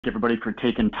everybody for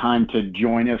taking time to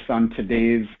join us on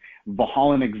today's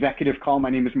Valhallan Executive Call.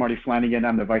 My name is Marty Flanagan.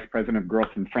 I'm the Vice President of Growth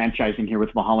and Franchising here with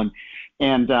Valhallan.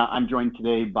 And I'm joined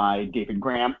today by David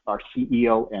Graham, our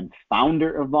CEO and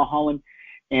founder of Valhallan.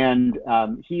 And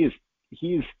he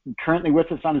is currently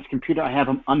with us on his computer. I have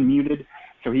him unmuted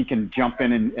so he can jump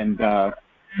in and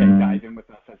dive in with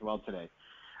us as well today.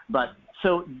 But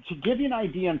so to give you an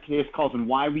idea on today's calls and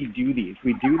why we do these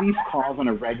calls on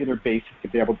a regular basis to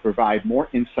be able to provide more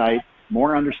insight,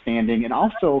 more understanding, and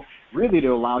also really to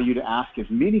allow you to ask as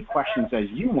many questions as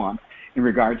you want in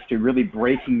regards to really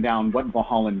breaking down what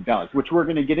Valhallan does, which we're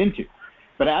going to get into.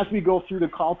 But as we go through the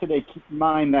call today, keep in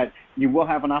mind that you will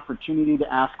have an opportunity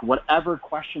to ask whatever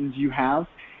questions you have,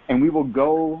 and we will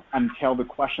go until the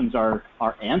questions are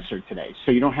answered today.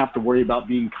 So you don't have to worry about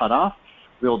being cut off.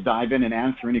 We'll dive in and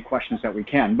answer any questions that we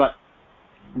can. But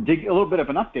dig a little bit of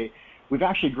an update. We've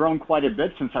actually grown quite a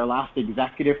bit since our last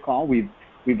executive call. We've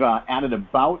added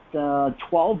about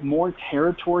 12 more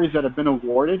territories that have been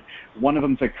awarded. One of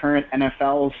them is a current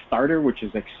NFL starter, which is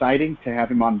exciting to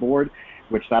have him on board,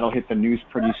 which that'll hit the news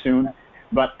pretty soon.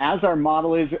 But as our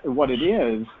model is what it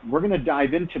is, we're going to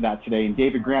dive into that today. And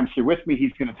David Graham's here with me.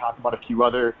 He's going to talk about a few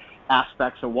other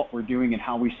aspects of what we're doing and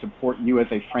how we support you as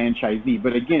a franchisee.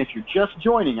 But again, if you're just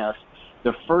joining us,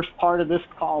 the first part of this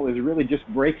call is really just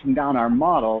breaking down our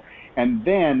model, and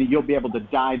then you'll be able to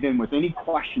dive in with any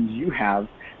questions you have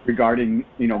regarding,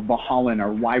 Valhallan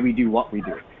or why we do what we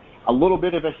do. A little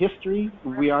bit of a history.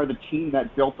 We are the team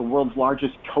that built the world's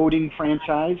largest coding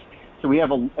franchise. So we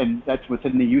have and that's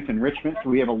within the youth enrichment.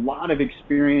 So we have a lot of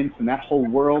experience in that whole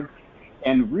world.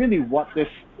 And really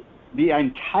the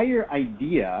entire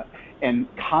idea and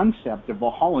concept of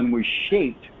Valhallan was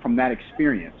shaped from that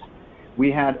experience.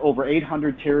 We had over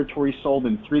 800 territories sold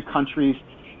in 3 countries.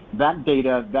 That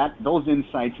data, those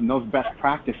insights and those best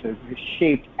practices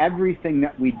shaped everything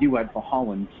that we do at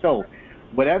Valhallan. So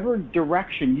whatever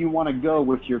direction you want to go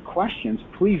with your questions,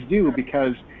 please do,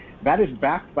 because that is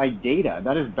backed by data.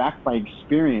 That is backed by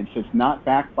experience. It's not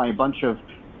backed by a bunch of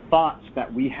thoughts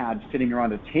that we had sitting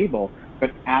around a table,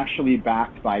 but actually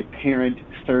backed by parent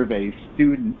surveys,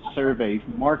 student surveys,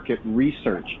 market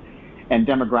research, and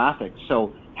demographics.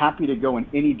 So happy to go in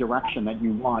any direction that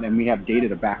you want, and we have data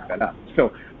to back that up.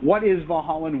 So what is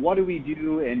Valhallan? What do we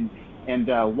do? And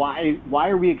why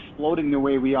are we exploding the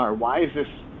way we are? Why is this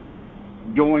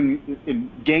going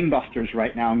in gangbusters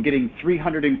right now? I'm getting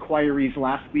 300 inquiries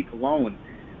last week alone.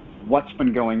 What's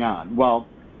been going on? Well,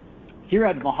 here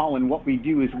at Valhallan, what we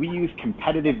do is we use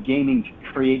competitive gaming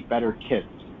to create better kids.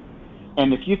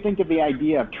 And if you think of the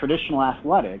idea of traditional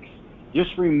athletics, just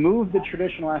remove the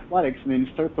traditional athletics and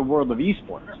insert the world of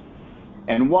esports.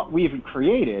 And what we've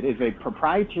created is a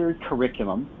proprietary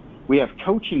curriculum. We have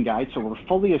coaching guides, so we're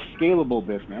fully a scalable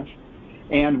business.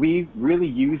 And we really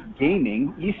use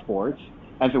gaming, esports,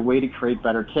 as a way to create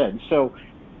better kids. So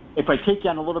if I take you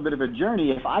on a little bit of a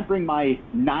journey, if I bring my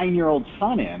 9-year-old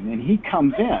son in and he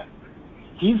comes in,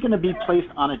 he's going to be placed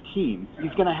on a team.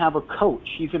 He's going to have a coach.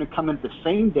 He's going to come in the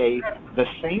same day, the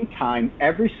same time,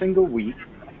 every single week.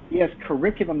 He has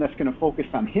curriculum that's going to focus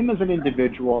on him as an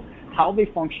individual, how they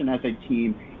function as a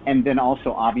team, and then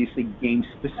also obviously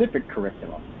game-specific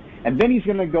curriculum. And then he's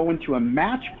going to go into a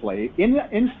match play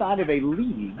inside of a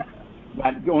league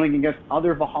that going against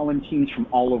other Valhallan teams from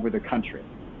all over the country.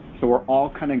 So we're all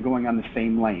kind of going on the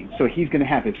same lane. So he's going to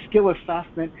have his skill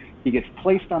assessment. He gets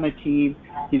placed on a team.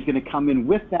 He's going to come in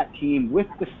with that team, with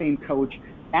the same coach,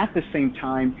 at the same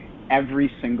time,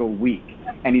 every single week.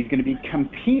 And he's going to be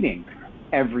competing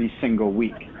every single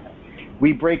week.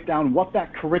 We break down what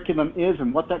that curriculum is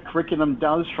and what that curriculum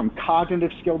does, from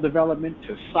cognitive skill development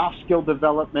to soft skill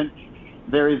development.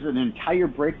 There is an entire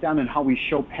breakdown in how we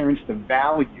show parents the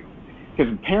value,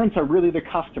 because parents are really the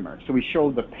customer. So we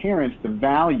show the parents the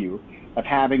value of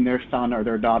having their son or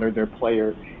their daughter, their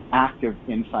player, active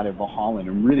inside of Valhallan,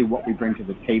 and really what we bring to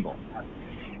the table.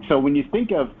 So when you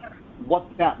think of what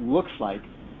that looks like,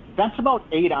 that's about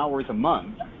 8 hours a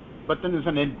month. But then there's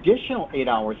an additional 8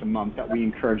 hours a month that we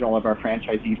encourage all of our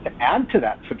franchisees to add to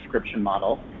that subscription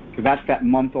model, because that's that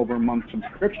month-over-month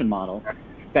subscription model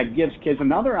that gives kids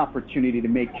another opportunity to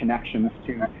make connections,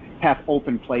 to have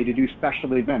open play, to do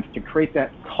special events, to create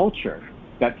that culture,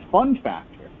 that fun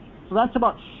factor. So that's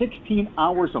about 16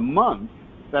 hours a month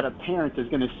that a parent is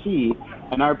going to see,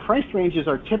 and our price ranges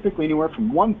are typically anywhere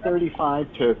from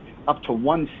 $135 to up to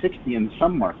 $160 in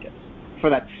some markets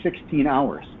for that 16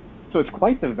 hours. So it's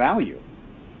quite the value.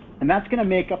 And that's going to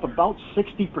make up about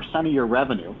 60% of your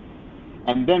revenue.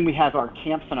 And then we have our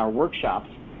camps and our workshops,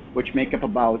 which make up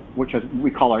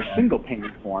we call our single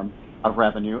payment form of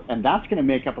revenue, and that's going to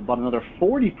make up about another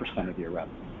 40% of your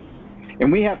revenue.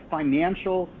 And we have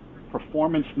financial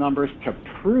performance numbers to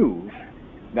prove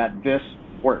that this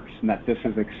works and that this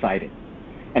is exciting.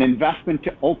 An investment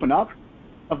to open up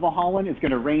a Valhallan is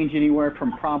going to range anywhere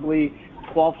from probably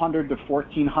 1,200 to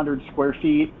 1,400 square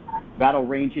feet. That'll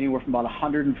range anywhere from about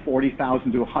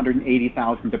 140,000 to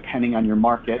 180,000 depending on your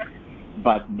market,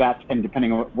 and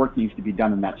depending on what work needs to be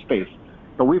done in that space.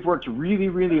 So we've worked really,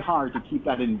 really hard to keep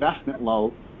that investment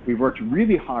low. We've worked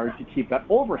really hard to keep that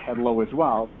overhead low as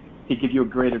well to give you a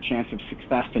greater chance of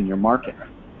success in your market.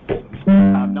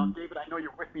 Now, David, I know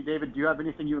you're with me. David, do you have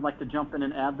anything you would like to jump in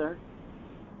and add there?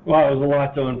 Well, there's a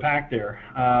lot to unpack there.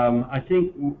 I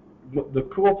think the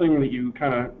cool thing that you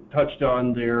kind of touched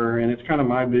on there, and it's kind of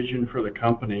my vision for the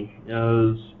company,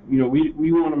 is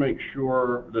we want to make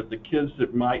sure that the kids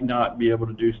that might not be able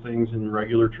to do things in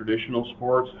regular traditional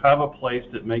sports have a place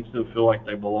that makes them feel like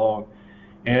they belong,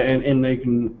 and they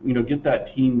can get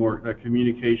that teamwork, that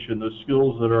communication, those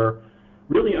skills that are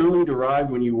really only derived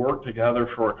when you work together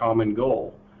for a common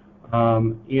goal.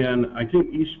 And I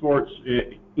think esports,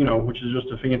 which is just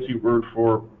a fancy word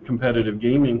for competitive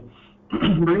gaming,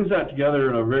 brings that together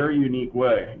in a very unique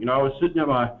way. I was sitting at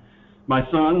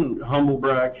my son, humble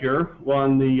brag here,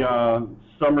 won the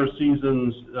summer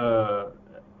season's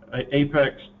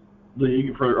Apex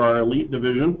League for our elite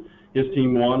division. His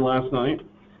team won last night.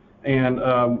 And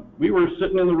we were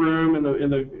sitting in the room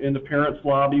in the parents'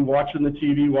 lobby, watching the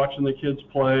TV, watching the kids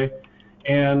play,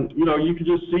 and you could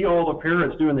just see all the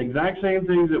parents doing the exact same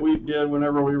things that we did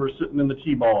whenever we were sitting in the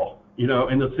t-ball, in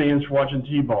the stands watching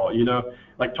t-ball,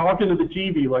 like talking to the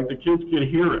TV, like the kids could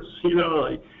hear us,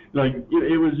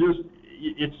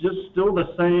 it's just still the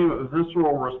same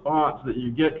visceral response that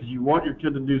you get because you want your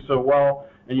kid to do so well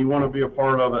and you want to be a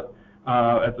part of it.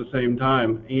 At the same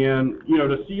time, and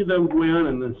to see them win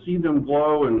and then see them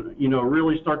glow and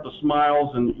really start the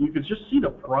smiles, and you could just see the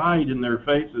pride in their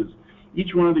faces,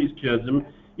 each one of these kids. And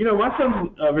my son's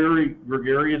a very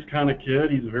gregarious kind of kid.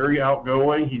 He's very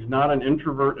outgoing. He's not an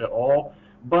introvert at all,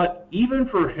 but even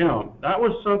for him, that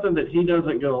was something that he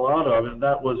doesn't get a lot of, and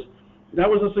that was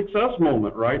a success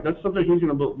moment, right? That's something he's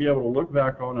going to be able to look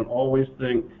back on and always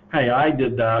think, hey, I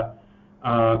did that,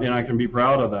 and I can be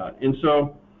proud of that. And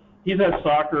so he's had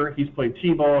soccer, he's played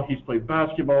t-ball, he's played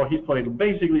basketball, he's played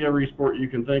basically every sport you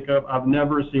can think of. I've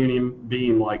never seen him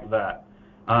being like that.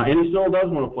 And he still does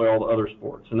want to play all the other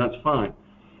sports, and that's fine.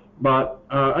 But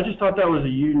I just thought that was a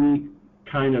unique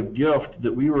kind of gift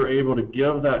that we were able to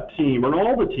give that team, and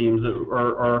all the teams that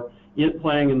are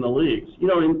playing in the leagues.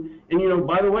 And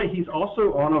by the way, he's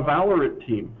also on a Valorant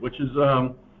team, which is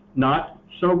not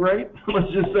so great.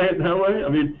 Let's just say it that way. I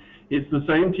mean, it's the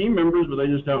same team members, but they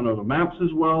just don't know the maps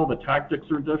as well. The tactics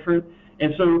are different.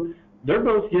 And so they're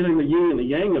both getting the yin and the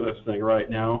yang of this thing right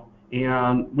now,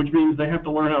 and which means they have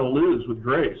to learn how to lose with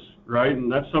grace, right? And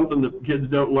that's something that kids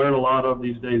don't learn a lot of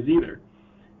these days either.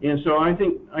 And so I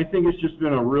think it's just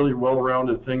been a really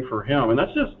well-rounded thing for him. And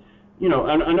that's just, I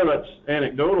know that's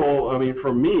anecdotal,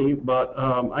 from me, but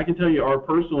I can tell you our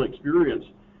personal experience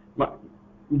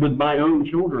with my own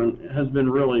children has been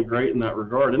really great in that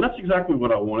regard, and that's exactly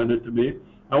what I wanted it to be.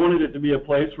 I wanted it to be a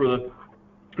place where the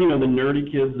nerdy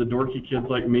kids, the dorky kids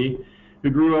like me, who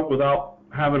grew up without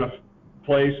having a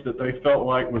place that they felt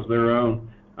like was their own.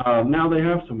 Now they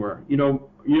have somewhere. I know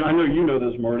you know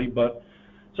this, Marty, but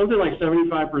something like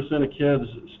 75% of kids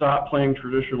stop playing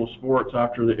traditional sports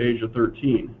after the age of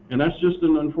 13, and that's just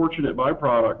an unfortunate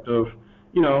byproduct of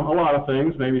a lot of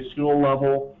things, maybe school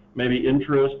level, maybe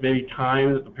interest, maybe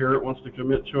time that the parent wants to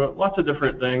commit to it, lots of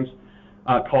different things.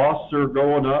 Costs are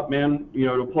going up, man.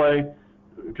 To play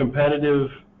competitive,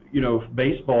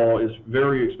 baseball is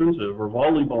very expensive, or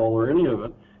volleyball, or any of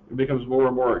it. It becomes more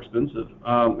and more expensive.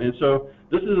 And so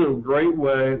this is a great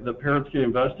way that parents can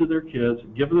invest in their kids,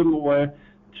 give them a way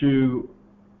to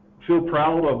feel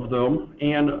proud of them,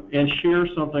 and share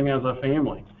something as a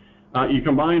family. You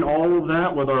combine all of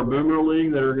that with our Boomer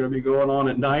League that are going to be going on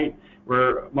at night,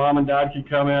 where mom and dad can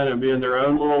come in and be in their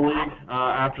own little league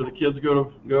after the kids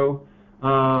go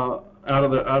out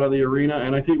of the arena,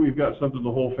 and I think we've got something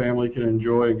the whole family can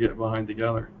enjoy and get behind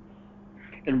together.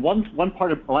 And one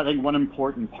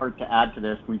important part to add to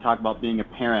this, when we talk about being a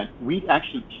parent, we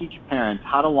actually teach parents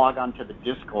how to log on to the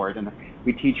Discord, and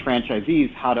we teach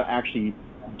franchisees how to actually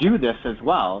do this as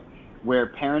well, where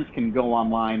parents can go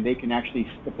online. They can actually,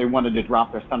 if they wanted to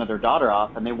drop their son or their daughter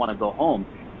off and they want to go home,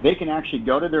 they can actually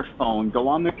go to their phone, go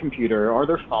on their computer or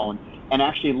their phone, and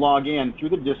actually log in through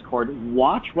the Discord,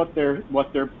 watch what their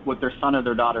son or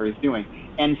their daughter is doing,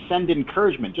 and send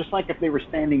encouragement, just like if they were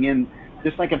standing in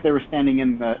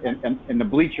the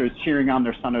bleachers cheering on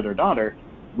their son or their daughter.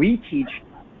 We teach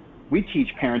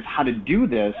parents how to do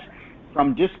this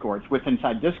from Discords with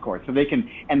inside Discord, so they can,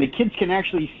 and the kids can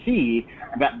actually see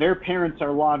that their parents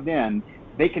are logged in.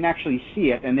 They can actually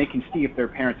see it, and they can see if their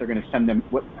parents are going to send them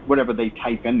whatever they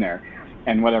type in there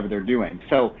and whatever they're doing.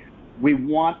 So we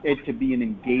want it to be an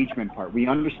engagement part. We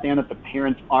understand that the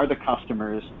parents are the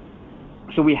customers,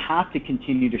 so we have to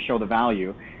continue to show the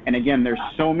value. And again, there's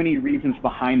so many reasons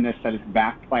behind this that is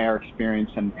backed by our experience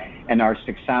and our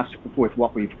success with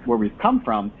where we've come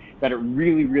from, that it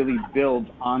really, really builds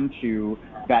onto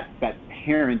that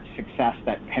parent success,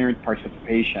 that parent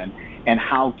participation, and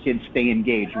how kids stay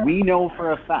engaged. We know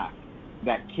for a fact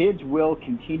that kids will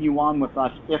continue on with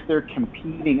us if they're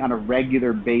competing on a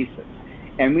regular basis.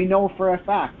 And we know for a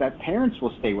fact that parents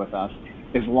will stay with us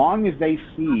as long as they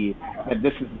see that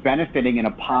this is benefiting in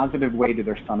a positive way to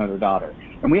their son or their daughter.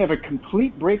 And we have a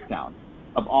complete breakdown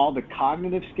of all the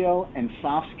cognitive skill and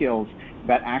soft skills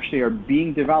that actually are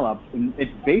being developed. And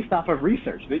it's based off of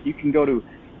research that you can go to.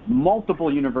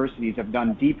 Multiple universities have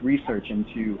done deep research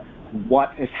into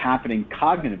what is happening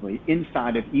cognitively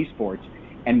inside of esports.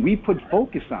 And we put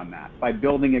focus on that by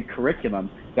building a curriculum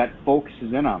that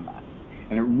focuses in on that.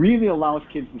 And it really allows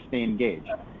kids to stay engaged.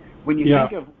 When you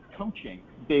think of coaching,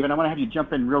 David, I want to have you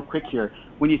jump in real quick here.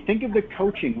 When you think of the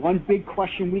coaching, one big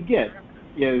question we get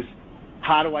is,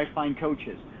 how do I find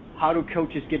coaches? How do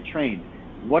coaches get trained?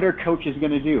 What are coaches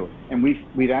going to do? And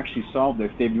we've actually solved this.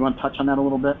 Dave, do you want to touch on that a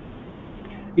little bit?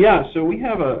 Yeah, so we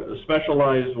have a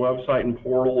specialized website and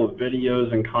portal of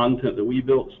videos and content that we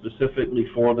built specifically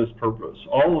for this purpose.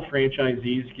 All the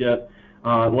franchisees get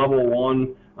level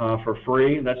 1 for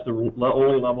free. That's the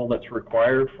only level that's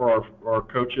required for our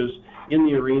coaches in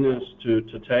the arenas to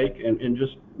take, and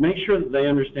just make sure that they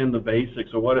understand the basics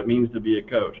of what it means to be a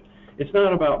coach. It's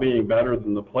not about being better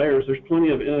than the players. There's plenty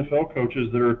of NFL coaches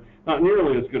that are not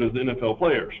nearly as good as the NFL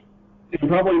players, and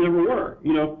probably never were.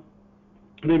 You know,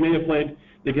 they may have played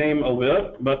the game a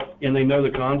bit, and they know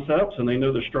the concepts and they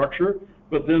know the structure,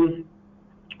 but then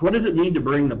what does it mean to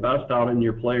bring the best out in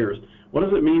your players? What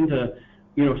does it mean to,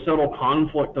 settle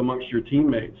conflict amongst your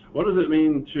teammates? What does it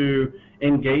mean to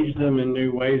engage them in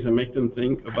new ways and make them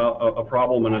think about a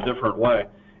problem in a different way?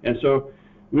 And so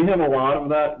we have a lot of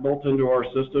that built into our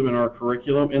system and our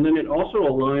curriculum, and then it also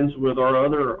aligns with our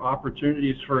other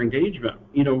opportunities for engagement.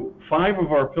 5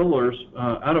 of our pillars,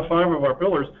 out of 5 of our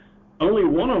pillars, only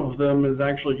one of them is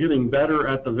actually getting better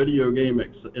at the video game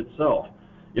itself,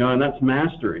 and that's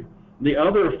mastery. The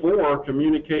other 4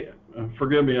 communicate.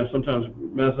 Forgive me, I sometimes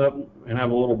mess up and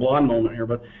have a little blonde moment here,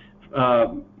 but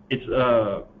it's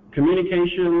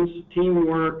communications,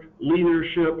 teamwork,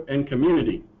 leadership, and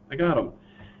community. I got them.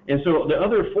 And so the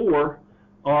other 4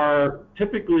 are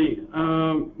typically,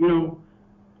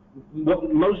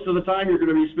 most of the time you're going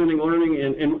to be spending learning,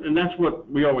 and that's what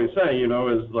we always say,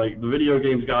 is like the video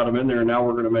games got them in there, and now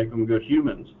we're going to make them good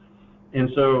humans. And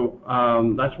so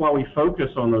that's why we focus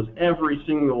on those. Every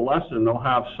single lesson, they'll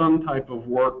have some type of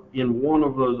work in one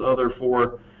of those other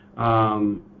 4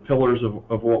 pillars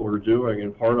of what we're doing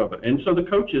and part of it. And so the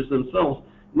coaches themselves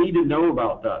need to know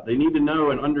about that. They need to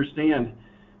know and understand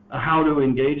how to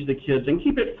engage the kids and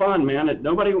keep it fun, man.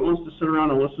 Nobody wants to sit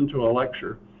around and listen to a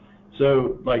lecture.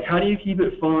 So, how do you keep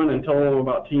it fun and tell them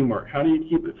about teamwork? How do you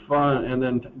keep it fun and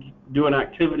then do an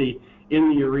activity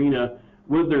in the arena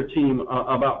with their team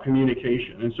about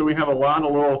communication? And so we have a lot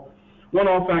of little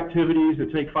one-off activities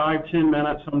that take 5-10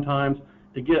 minutes sometimes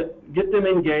to get them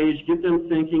engaged, get them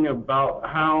thinking about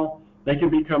how they can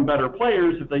become better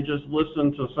players if they just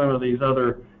listen to some of these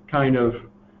other kind of,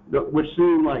 which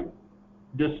seem like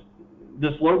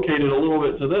dislocated a little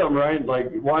bit to them, right? Like,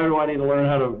 why do I need to learn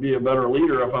how to be a better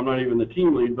leader if I'm not even the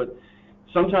team lead? But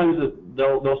sometimes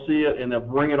they'll see it and they'll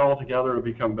bring it all together to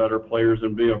become better players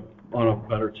and be on a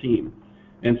better team.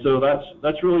 And so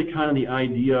that's really kind of the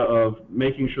idea of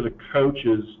making sure the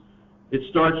coaches, it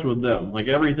starts with them. Like,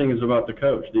 everything is about the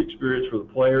coach, the experience for the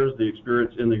players, the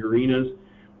experience in the arenas,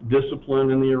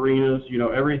 discipline in the arenas,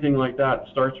 everything like that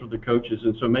starts with the coaches.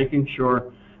 And so making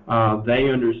sure they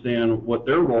understand what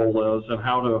their role is and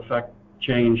how to affect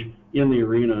change in the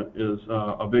arena is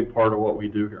a big part of what we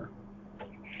do here.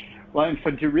 Well, and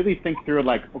so to really think through,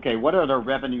 okay, what are the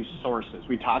revenue sources?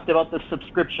 We talked about the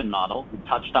subscription model. We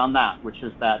touched on that, which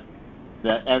is that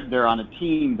they're on a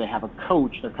team, they have a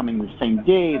coach, they're coming the same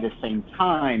day, the same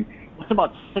time. It's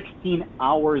about 16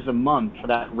 hours a month for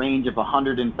that range of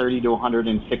 130 to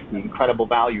 160. Incredible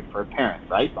value for a parent,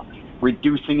 right?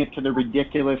 Reducing it to the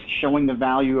ridiculous, showing the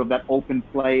value of that open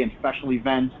play and special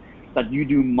events that you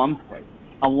do monthly,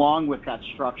 along with that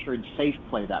structured safe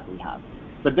play that we have.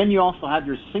 But then you also have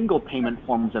your single payment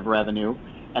forms of revenue,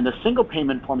 and the single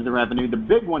payment forms of revenue, the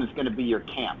big one is going to be your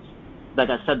camps. like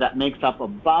I said, that makes up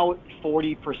about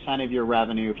 40% of your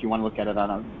revenue if you want to look at it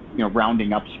on a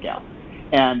rounding up scale.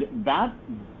 And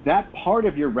that part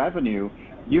of your revenue,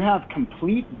 you have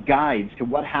complete guides to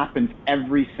what happens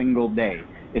every single day.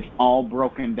 It's all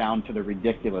broken down to the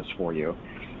ridiculous for you.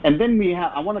 And then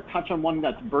I want to touch on one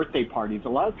that's birthday parties. A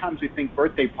lot of times we think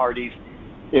birthday parties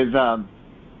is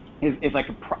like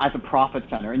as a profit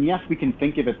center. And yes, we can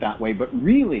think of it that way, but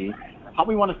really how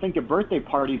we want to think of birthday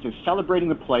parties is celebrating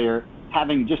the player,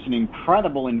 having just an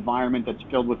incredible environment that's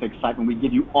filled with excitement. We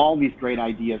give you all these great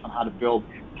ideas on how to build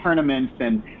tournaments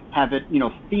and have it,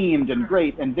 themed and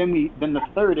great. And then the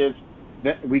third is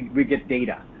that we get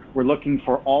data. We're looking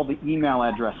for all the email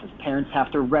addresses. Parents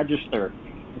have to register.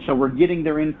 So we're getting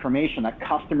their information, that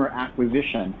customer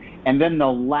acquisition. And then the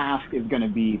last is going to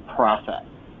be profit,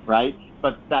 right?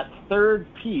 But that third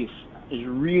piece is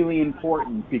really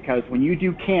important, because when you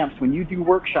do camps, when you do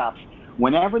workshops,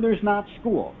 whenever there's not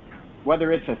school,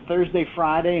 whether it's a Thursday,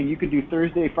 Friday, and you could do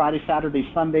Thursday, Friday, Saturday,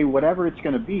 Sunday, whatever it's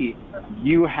going to be,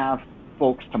 you have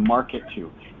folks to market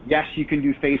to. Yes, you can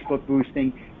do Facebook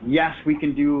boosting. Yes, we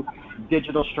can do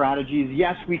digital strategies.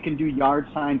 Yes, we can do yard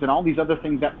signs and all these other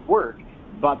things that work,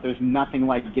 but there's nothing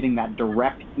like getting that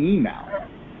direct email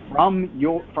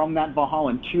from that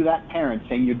Valhallan to that parent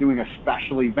saying you're doing a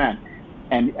special event,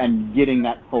 and getting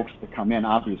that folks to come in,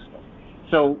 obviously.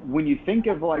 So when you think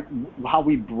of like how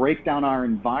we break down our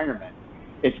environment,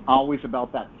 it's always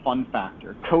about that fun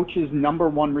factor. Coach's number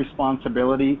one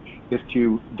responsibility is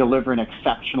to deliver an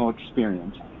exceptional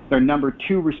experience. Their number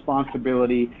two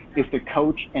responsibility is to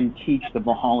coach and teach the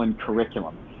Valhallan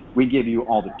curriculum. We give you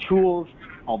all the tools,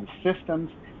 all the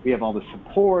systems, we have all the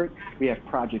support, we have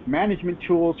project management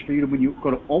tools for you when you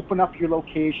go to open up your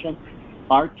location.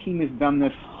 Our team has done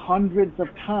this hundreds of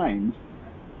times,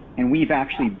 and we've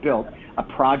actually built a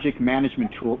project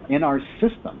management tool in our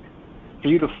system for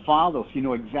you to follow, so you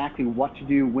know exactly what to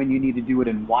do, when you need to do it,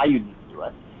 and why you need to do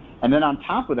it. And then on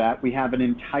top of that, we have an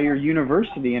entire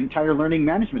university, entire learning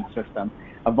management system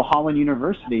of Valhallan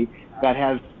University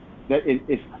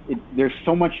there's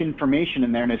so much information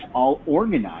in there, and it's all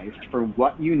organized for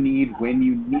what you need when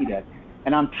you need it.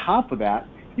 And on top of that,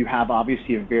 you have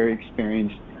obviously a very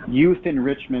experienced youth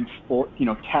enrichment, sport,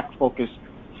 tech-focused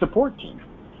support team.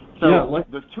 So yeah,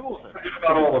 the tools.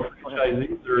 About all the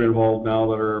franchisees that are involved now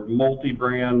that are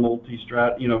multi-brand,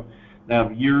 multi-strat, that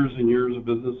have years and years of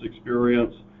business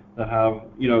experience, that have,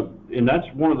 and that's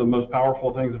one of the most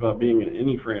powerful things about being in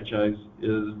any franchise,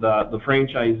 is that the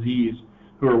franchisees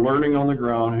who are learning on the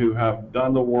ground, who have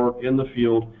done the work in the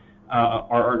field,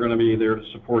 are going to be there to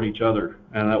support each other.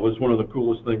 And that was one of the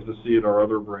coolest things to see at our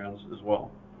other brands as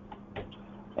well.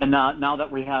 And now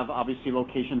that we have obviously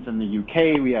locations in the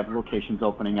UK, we have locations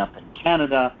opening up in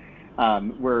Canada.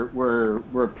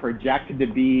 We're projected to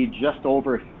be just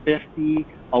over 50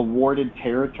 awarded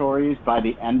territories by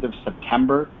the end of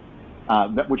September,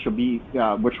 which will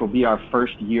be our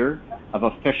first year of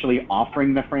officially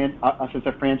offering us as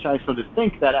a franchise. So to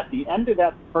think that at the end of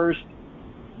that first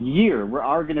year, we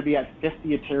are going to be at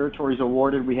 50 territories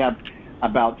awarded. We have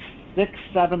about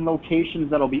 6-7 locations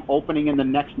that'll be opening in the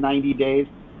next 90 days.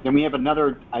 Then we have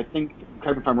another, I think,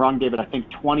 correct me if I'm wrong, David, I think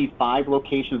 25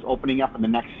 locations opening up in the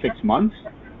next 6 months.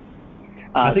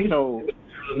 I think so. It's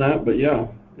more than that, but yeah,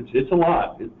 it's a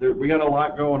lot. We got a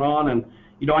lot going on, and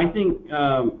I think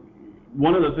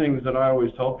one of the things that I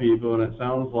always tell people, and it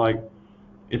sounds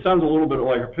a little bit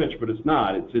like a pitch, but it's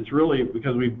not. It's really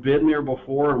because we've been there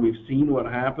before and we've seen what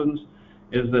happens,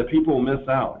 is that people miss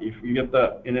out. If you get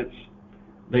that, and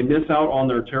they miss out on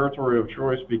their territory of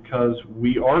choice, because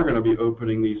we are going to be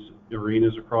opening these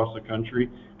arenas across the country.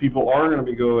 People are going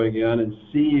to be going in and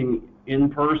seeing in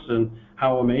person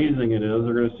how amazing it is.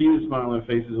 They're going to see the smiling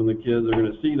faces on the kids. They're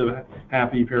going to see the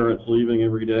happy parents leaving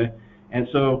every day. And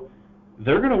so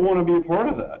they're going to want to be a part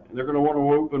of that. They're going to want to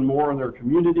open more in their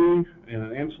community and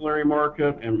an ancillary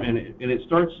market, and it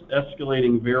starts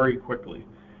escalating very quickly.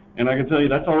 And I can tell you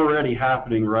that's already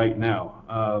happening right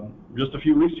now. Just a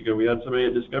few weeks ago, we had somebody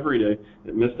at Discovery Day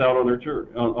that missed out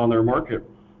on their market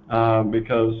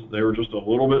because they were just a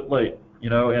little bit late,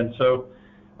 And so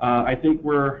I think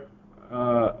we're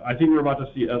about to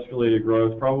see escalated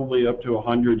growth, probably up to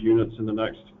 100 units in the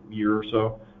next year or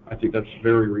so. I think that's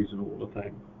very reasonable to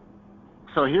think.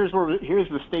 So here's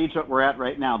the stage that we're at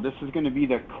right now. This is going to be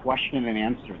the question and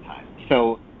answer time.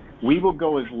 So we will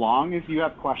go as long as you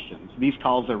have questions. These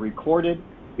calls are recorded.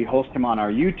 We host them on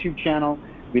our YouTube channel.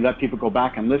 We let people go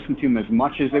back and listen to them as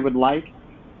much as they would like.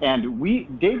 And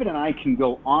David and I can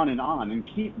go on and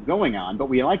keep going on, but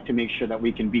we like to make sure that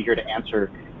we can be here to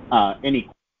answer any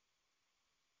questions.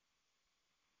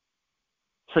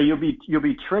 So you'll be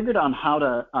triggered on how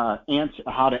to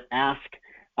ask.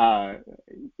 Where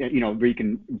you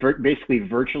can basically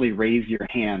virtually raise your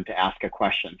hand to ask a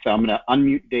question. So I'm going to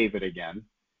unmute David again.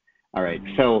 All right.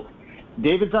 So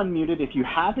David's unmuted. If you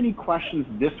have any questions,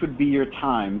 this would be your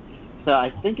time. So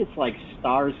I think it's like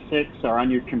 *6, or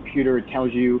on your computer it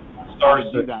tells you how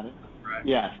to do that. Right.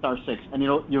 Yeah, *6, and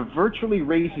you virtually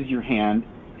raises your hand,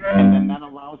 and then that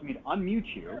allows me to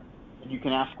unmute you, and you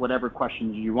can ask whatever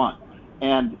questions you want.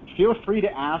 And feel free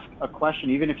to ask a question,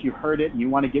 even if you heard it and you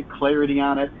want to get clarity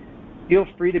on it. Feel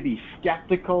free to be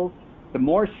skeptical. The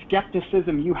more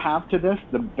skepticism you have to this,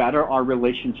 the better our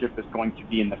relationship is going to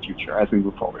be in the future as we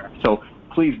move forward. So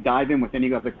please dive in with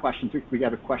any other questions. We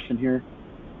got a question here.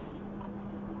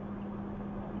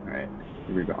 All right,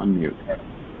 here we go, unmute.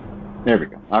 There we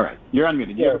go. All right, you're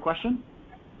unmuted. Do you have a question?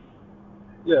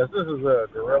 Yes, this is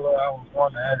Gorilla. I was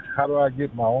wanting to ask, how do I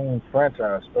get my own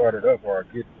franchise started up or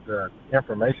get the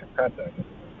information contacted?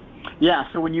 Yeah,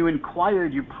 so when you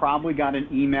inquired, you probably got an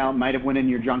email, might have went in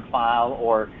your junk file,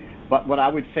 but what I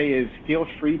would say is feel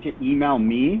free to email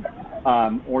me,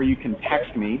 or you can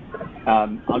text me.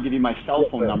 I'll give you my cell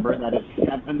phone number. That is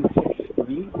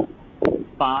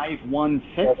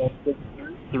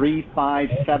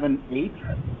 763-516-3578.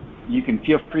 You can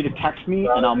feel free to text me,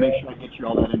 and I'll make sure I get you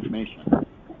all that information.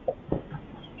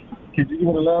 Could you give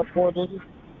me the last 4 digits?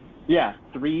 Yeah,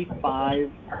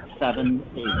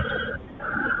 3578.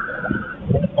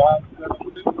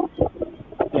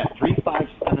 Yeah,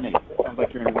 3578. Sounds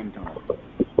like you're in a wind tunnel.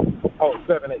 Oh,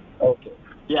 78. Okay.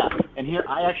 Yeah, and here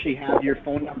I actually have your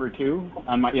phone number too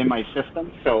in my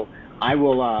system, so I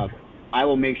will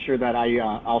make sure that I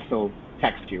also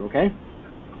text you. Okay.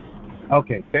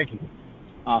 Okay. Thank you.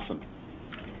 Awesome.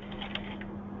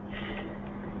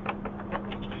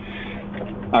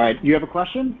 All right, you have a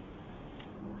question?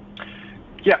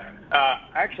 Yeah, I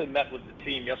actually met with the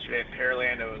team yesterday at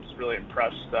Pearland. I was really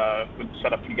impressed with the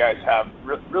setup you guys have.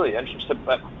 Really interested,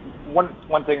 but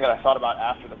one thing that I thought about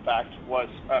after the fact was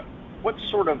what's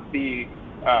sort of the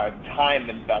time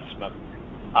investment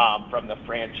from the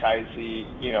franchisee,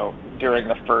 during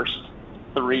the first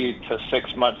 3 to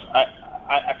 6 months.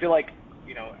 I feel like,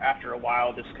 after a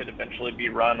while, this could eventually be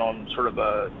run on sort of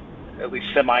a at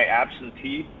least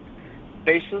semi-absentee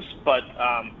basis, but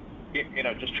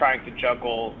just trying to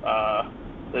juggle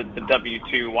the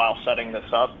W-2 while setting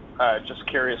this up. Just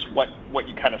curious what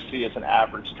you kind of see as an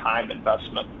average time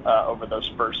investment over those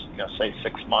first, say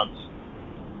 6 months.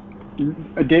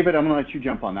 David, I'm going to let you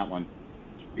jump on that one.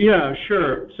 Yeah,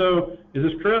 sure. So is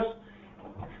this Chris?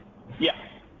 Yeah.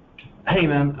 Hey,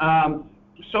 man.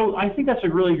 So I think that's a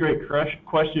really great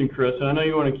question, Chris, and I know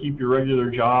you want to keep your regular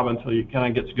job until you kind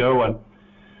of gets going.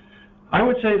 I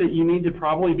would say that you need to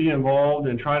probably be involved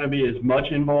and try to be as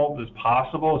much involved as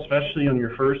possible, especially on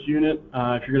your first unit.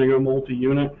 If you're going to go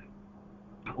multi-unit,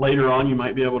 later on you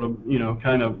might be able to,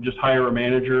 kind of just hire a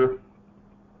manager,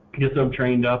 get them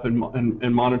trained up and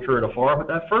monitor it afar. But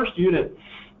that first unit,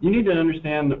 you need to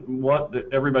understand what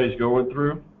everybody's going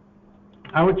through.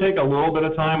 I would take a little bit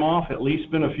of time off, at least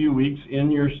spend a few weeks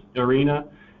in your arena,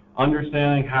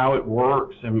 understanding how it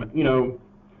works and,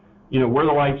 where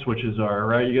the light switches are,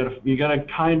 right? You gotta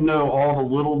kind of know all the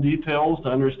little details to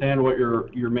understand what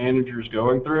your manager's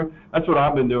going through. That's what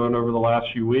I've been doing over the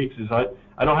last few weeks. Is I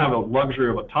don't have a luxury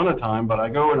of a ton of time, but I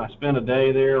go and I spend a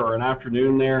day there or an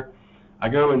afternoon there. I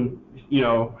go and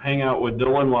hang out with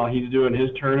Dylan while he's doing his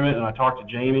tournament, and I talk to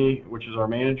Jamie, which is our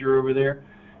manager over there.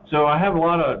 So I have a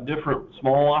lot of different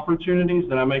small opportunities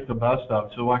that I make the best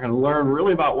of, so I can learn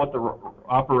really about what the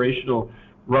operational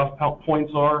rough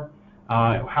points are.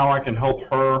 How I can help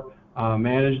her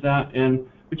manage that,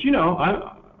 but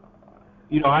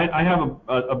I have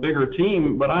a bigger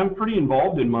team, but I'm pretty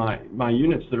involved in my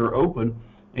units that are open,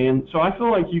 and so I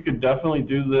feel like you could definitely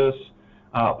do this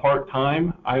part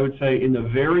time. I would say in the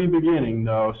very beginning,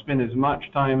 though, spend as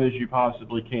much time as you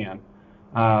possibly can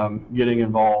getting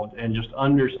involved and just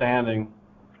understanding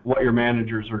what your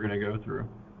managers are going to go through.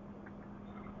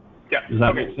 Yeah. Does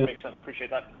that make sense? Makes sense. Appreciate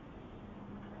that.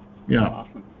 Yeah.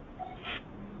 Awesome.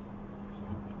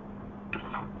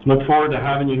 Look forward to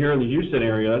having you here in the Houston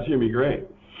area. That's going to be great.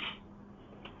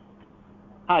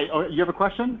 Hi, you have a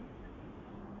question?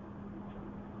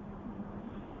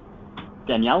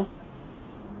 Danielle?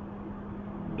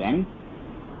 Danny?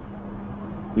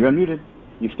 You're unmuted.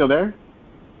 You still there?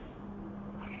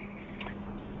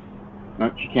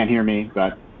 No, she can't hear me,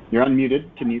 but you're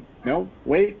unmuted. Can you? No?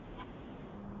 Wait.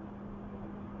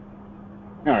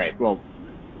 All right, well,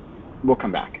 we'll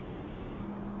come back.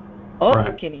 Oh,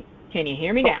 Right. Can you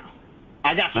hear me now?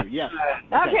 I got you, yes.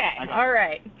 Okay, all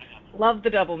right. Love the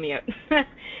double mute.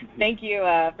 Thank you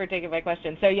for taking my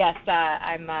question. So yes,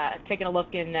 I'm taking a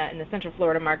look in the Central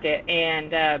Florida market,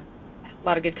 and a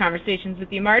lot of good conversations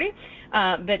with you, Marty.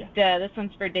 But this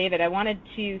one's for David. I wanted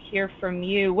to hear from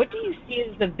you. What do you see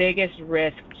as the biggest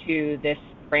risk to this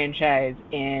franchise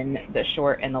in the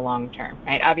short and the long term?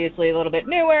 Right, obviously a little bit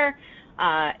newer,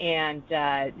 and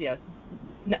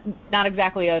not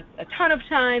exactly a ton of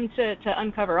time to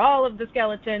uncover all of the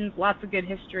skeletons. Lots of good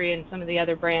history in some of the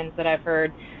other brands that I've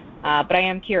heard. But I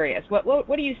am curious. What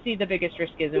do you see the biggest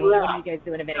risk is, and what are you guys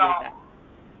doing to mitigate that?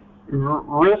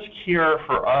 Risk here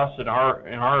for us, in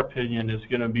our opinion, is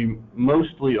going to be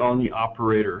mostly on the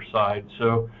operator side.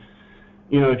 So,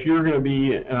 if you're going to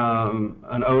be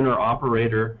an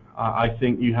owner-operator, I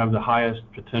think you have the highest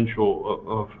potential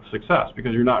of success,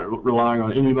 because you're not relying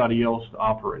on anybody else to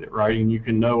operate it, right? And you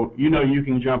can you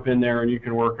can jump in there and you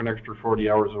can work an extra 40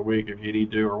 hours a week if you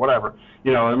need to, or whatever.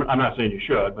 I'm not saying you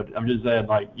should, but I'm just saying,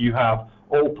 like, you have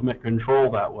ultimate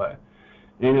control that way.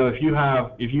 If you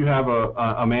have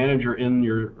a manager in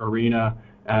your arena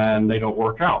and they don't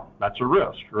work out, that's a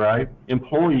risk, right?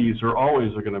 Employees are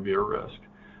always going to be a risk.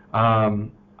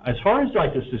 As far as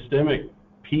like the systemic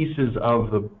pieces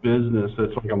of the business,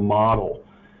 that's like a model.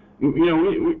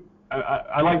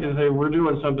 I like to say we're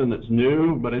doing something that's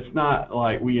new, but it's not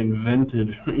like we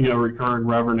invented recurring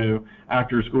revenue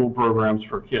after school programs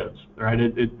for kids, right?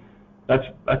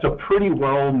 That's a pretty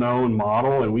well-known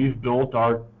model, and we've built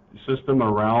our system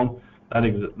around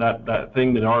that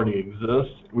thing that already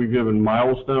exists. We've given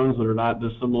milestones that are not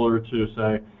dissimilar to,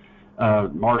 say,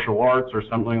 martial arts or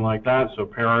something like that, so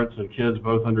parents and kids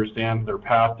both understand their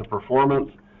path to performance.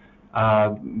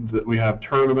 That we have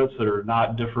tournaments that are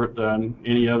not different than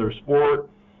any other sport.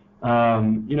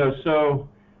 So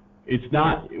it's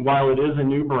not, while it is a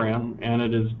new brand, and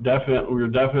it is we're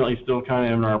definitely still kind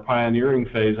of in our pioneering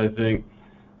phase, I think.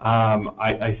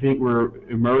 I think we're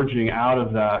emerging out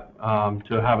of that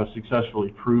to have a successfully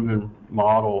proven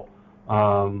model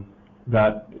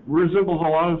that resembles a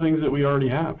lot of things that we already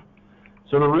have.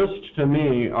 So the risks to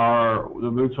me are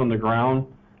the boots on the ground,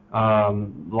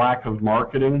 lack of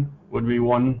marketing would be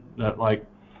one that, like,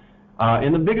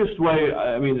 in the biggest way,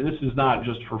 I mean, this is not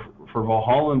just for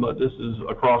Valhallan, but this is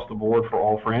across the board for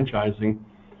all franchising.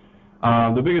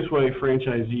 The biggest way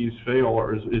franchisees fail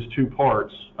is two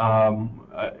parts.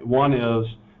 One is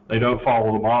they don't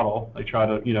follow the model. They try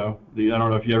to, I don't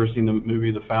know if you've ever seen the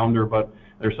movie The Founder, but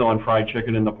they're selling fried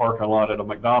chicken in the parking lot at a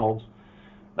McDonald's,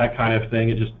 that kind of thing.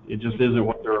 It just isn't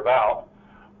what they're about.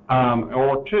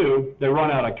 Or two, they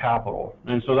run out of capital.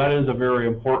 And so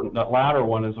that latter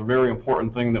one is a very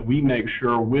important thing, that we make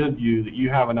sure with you that you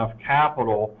have enough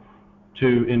capital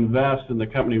to invest in the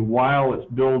company while it's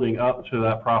building up to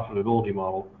that profitability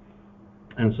model.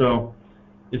 And so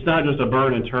it's not just a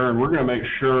burn and turn. We're going to make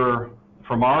sure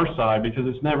from our side, because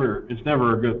it's never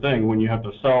a good thing when you have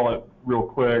to sell it real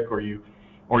quick, or you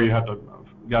have to,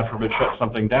 God forbid, shut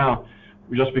something down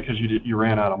just because you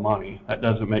ran out of money. That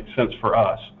doesn't make sense for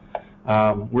us.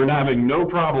 We're having no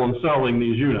problem selling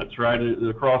these units, right,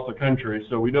 across the country,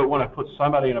 so we don't want to put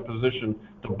somebody in a position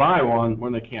to buy one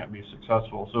when they can't be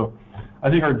successful. So I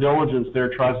think our diligence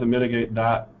there tries to mitigate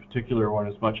that particular one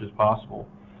as much as possible.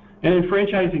 And in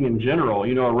franchising in general,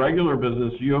 a regular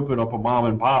business, you open up a mom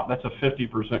and pop, that's a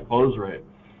 50% close rate.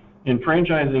 In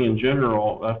franchising in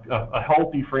general, a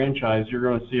healthy franchise, you're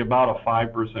going to see about a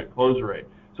 5% close rate.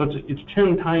 So it's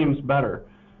 10 times better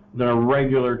than a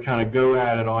regular kind of go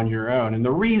at it on your own. And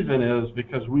the reason is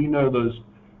because we know those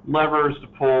levers to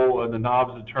pull and the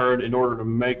knobs to turn in order to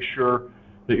make sure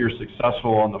that you're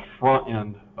successful on the front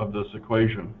end of this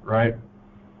equation, right?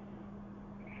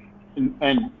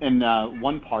 And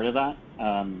one part of that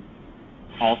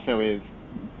also is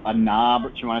a knob.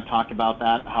 Do you want to talk about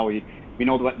that? How we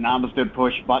know what knobs to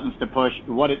push, buttons to push.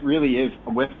 What it really is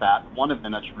with that, one of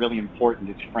them that's really important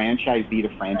is franchisee to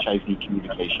franchisee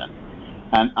communication.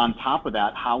 And on top of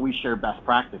that, how we share best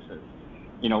practices.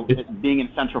 Being in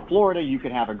Central Florida, you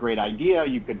could have a great idea,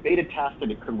 you could beta test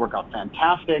it, it could work out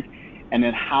fantastic. And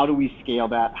then how do we scale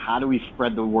that? How do we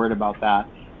spread the word about that,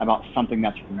 about something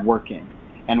that's working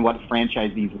and what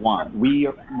franchisees want? We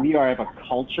have a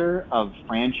culture of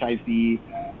franchisee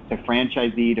to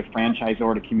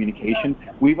franchisor to communication.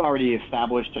 We've already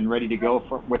established and ready to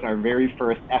go with our very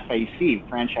first FAC,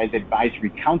 Franchise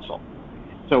Advisory Council.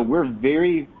 So we're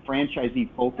very franchisee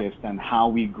focused on how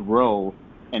we grow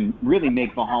and really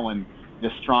make Valhallan the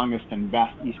strongest and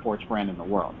best esports brand in the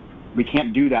world. We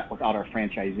can't do that without our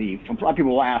franchisees. So a lot of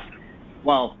people will ask,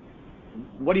 well,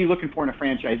 what are you looking for in a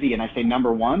franchisee? And I say,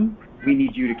 number one, we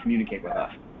need you to communicate with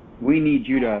us. We need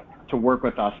you to to work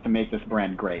with us to make this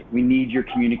brand great. We need your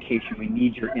communication. We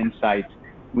need your insights.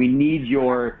 We need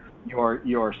your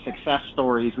success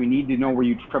stories. We need to know where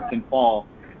you tripped and fall,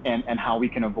 and how we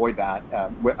can avoid that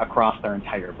across our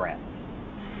entire brand.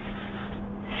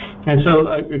 And so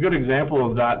a good example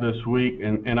of that this week,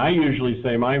 and I usually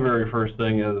say my very first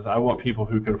thing is I want people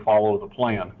who can follow the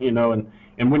plan,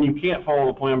 and when you can't follow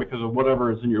the plan because of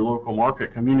whatever is in your local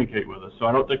market, communicate with us. So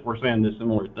I don't think we're saying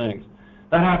dissimilar things.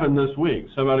 That happened this week.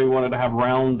 Somebody wanted to have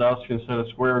round dusk instead of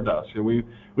square dusk, and we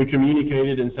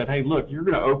communicated and said, hey, look, you're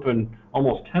going to open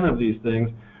almost 10 of these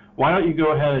things. Why don't you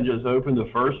go ahead and just open the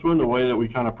first one the way that we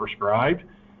kind of prescribed,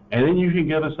 and then you can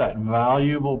give us that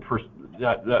valuable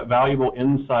that valuable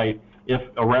insight if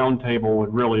a round table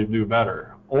would really do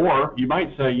better. Or you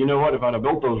might say, you know what, if I'd have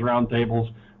built those round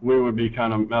tables, we would be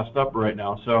kind of messed up right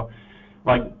now. So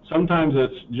like sometimes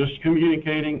it's just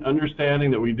communicating,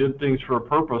 understanding that we did things for a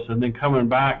purpose, and then coming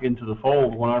back into the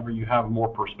fold whenever you have more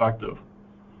perspective.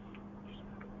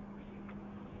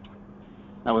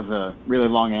 That was a really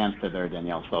long answer there,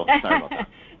 Danielle, so sorry about that.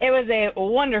 It was a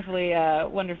wonderfully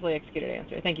executed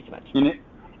answer. Thank you so much.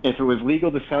 If it was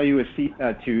legal to send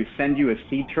you a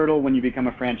sea turtle when you become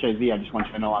a franchisee, I just want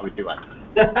you to know I would do it.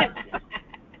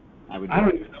 I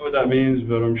don't even know what that means,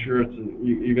 but I'm sure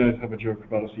you guys have a joke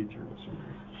about a sea turtle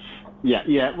somewhere.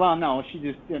 Yeah. Well, no,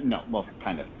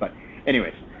 kind of. But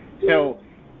anyways, so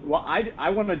I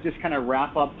want to just kind of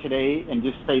wrap up today and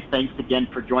just say thanks again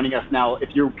for joining us. Now, if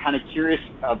you're kind of curious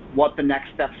of what the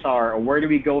next steps are, or where do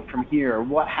we go from here, or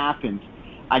what happens,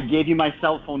 I gave you my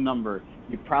cell phone number.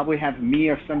 You probably have me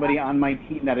or somebody on my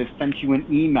team that has sent you an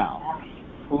email.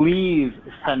 Please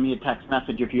send me a text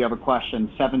message if you have a question,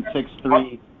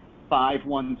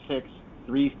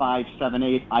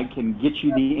 763-516-3578. I can get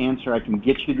you the answer. I can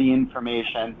get you the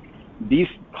information. These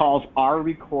calls are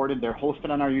recorded. They're hosted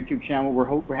on our YouTube channel.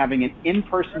 We're having an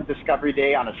in-person discovery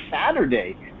day on a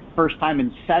Saturday. First time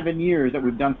in 7 years that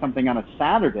we've done something on a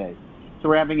Saturday. So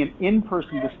we're having an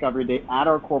in-person discovery day at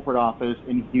our corporate office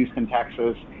in Houston,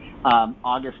 Texas,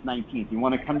 August 19th. You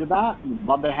want to come to that? We'd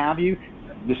love to have you.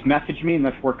 Just message me and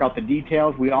let's work out the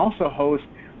details. We also host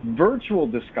virtual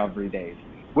discovery days,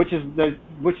 which is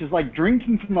like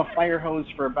drinking from a fire hose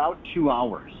for about 2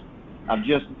 hours of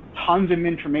just tons of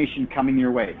information coming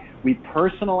your way. We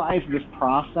personalize this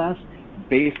process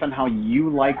based on how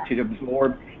you like to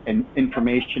absorb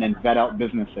information and vet out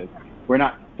businesses. We're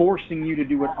not forcing you to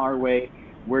do it our way.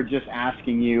 We're just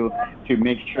asking you to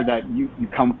make sure that you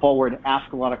come forward,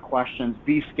 ask a lot of questions,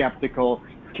 be skeptical,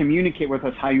 communicate with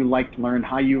us how you like to learn,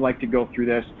 how you like to go through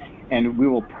this, and we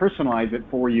will personalize it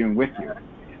for you and with you.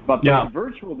 But those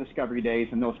virtual discovery days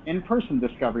and those in-person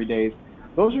discovery days,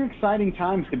 those are exciting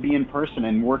times to be in person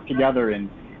and work together and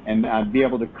be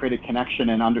able to create a connection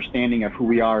and understanding of who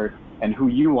we are and who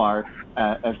you are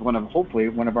as hopefully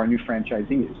one of our new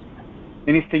franchisees.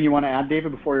 Anything you want to add,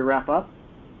 David, before we wrap up?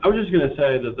 I was just going to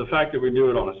say that the fact that we do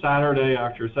it on a Saturday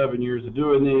after 7 years of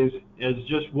doing these is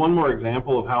just one more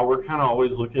example of how we're kind of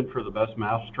always looking for the best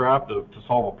mousetrap to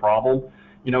solve a problem.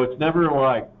 It's never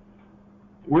like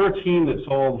we're a team that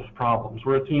solves problems.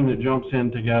 We're a team that jumps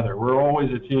in together. We're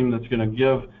always a team that's going to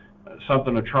give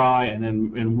something a try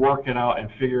and work it out and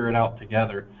figure it out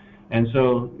together. And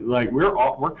so, like,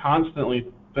 we're constantly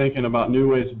thinking about new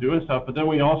ways of doing stuff, but then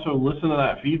we also listen to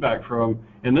that feedback from,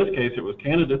 in this case, it was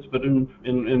candidates, but in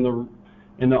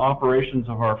the operations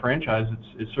of our franchise,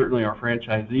 it's certainly our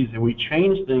franchisees, and we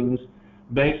change things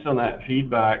based on that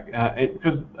feedback.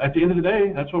 Because at the end of the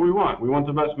day, that's what we want. We want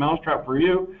the best mousetrap for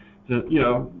you to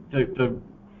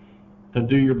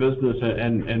do your business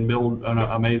and build an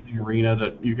amazing arena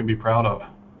that you can be proud of.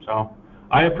 So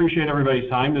I appreciate everybody's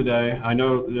time today. I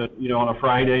know that on a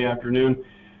Friday afternoon,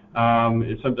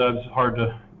 it's sometimes hard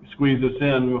to squeeze this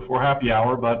in before happy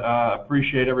hour, but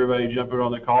appreciate everybody jumping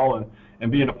on the call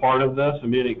and being a part of this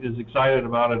and being as excited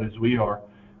about it as we are.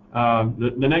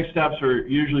 The next steps are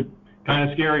usually kind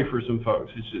of scary for some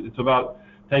folks. It's about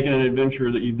taking an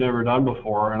adventure that you've never done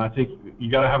before, and I think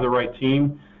you got to have the right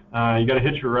team. You got to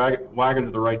hitch your wagon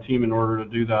to the right team in order to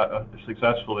do that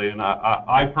successfully. And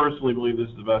I personally believe this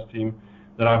is the best team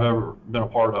that I've ever been a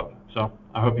part of. So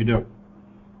I hope you do.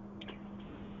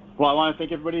 Well, I want to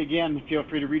thank everybody again. Feel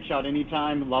free to reach out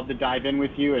anytime. Love to dive in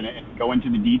with you and go into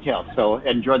the details. So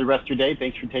enjoy the rest of your day.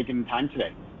 Thanks for taking the time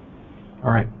today. All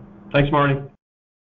right. Thanks, Marty.